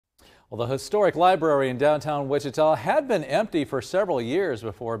Well, the historic library in downtown Wichita had been empty for several years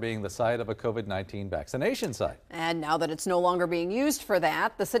before being the site of a COVID-19 vaccination site. And now that it's no longer being used for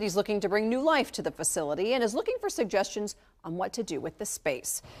that, the city's looking to bring new life to the facility and is looking for suggestions on what to do with the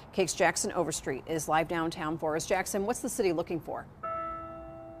space. KAKE's Jackson Overstreet is live downtown for us. Jackson, what's the city looking for?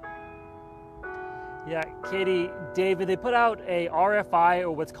 Yeah, Katie, David, they put out a RFI,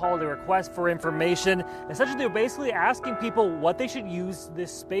 or what's called a request for information. Essentially, they're basically asking people what they should use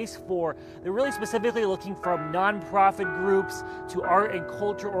this space for. They're really specifically looking from nonprofit groups to art and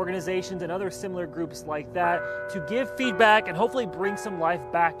culture organizations and other similar groups like that to give feedback and hopefully bring some life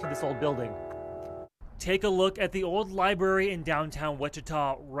back to this old building. Take a look at the old library in downtown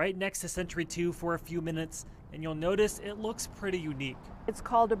Wichita, right next to Century 2 for a few minutes, and you'll notice it looks pretty unique. It's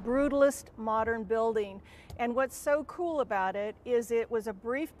called a brutalist modern building, and what's so cool about it is it was a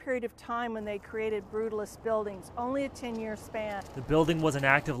brief period of time when they created brutalist buildings, only a 10-year span. The building was an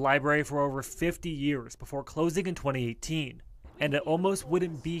active library for over 50 years before closing in 2018. And it almost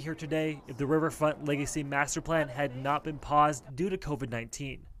wouldn't be here today if the Riverfront Legacy Master Plan had not been paused due to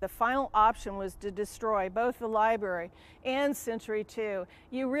COVID-19. The final option was to destroy both the library and Century 2.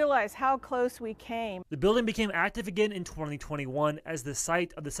 You realize how close we came. The building became active again in 2021 as the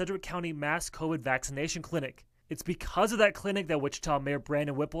site of the Sedgwick County Mass COVID Vaccination Clinic. It's because of that clinic that Wichita Mayor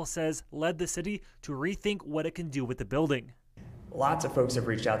Brandon Whipple says led the city to rethink what it can do with the building. Lots of folks have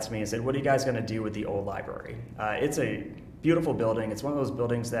reached out to me and said, what are you guys going to do with the old library? It's a beautiful building. It's one of those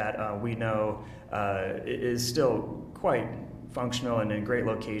buildings that we know is still quite functional and in great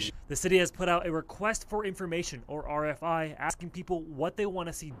location. The city has put out a request for information, or RFI, asking people what they want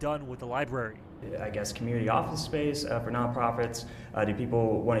to see done with the library. I guess community office space for nonprofits. Do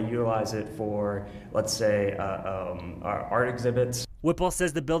people want to utilize it for, let's say, our art exhibits? Whipple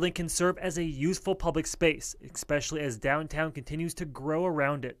says the building can serve as a useful public space, especially as downtown continues to grow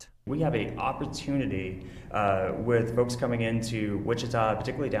around it. We have an opportunity with folks coming into Wichita,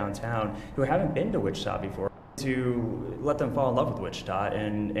 particularly downtown, who haven't been to Wichita before, to let them fall in love with Wichita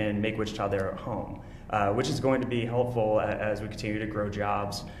and make Wichita their home, which is going to be helpful as we continue to grow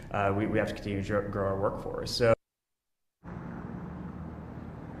jobs. We have to continue to grow our workforce.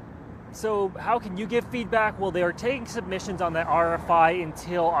 So how can you give feedback? Well, they are taking submissions on that RFI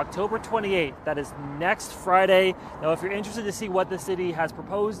until October 28th. That is next Friday. Now, if you're interested to see what the city has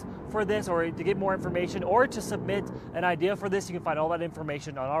proposed for this, or to get more information, or to submit an idea for this, you can find all that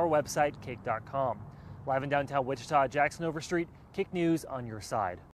information on our website, KAKE.com. Live in downtown Wichita, Jackson Overstreet, KAKE News on your side.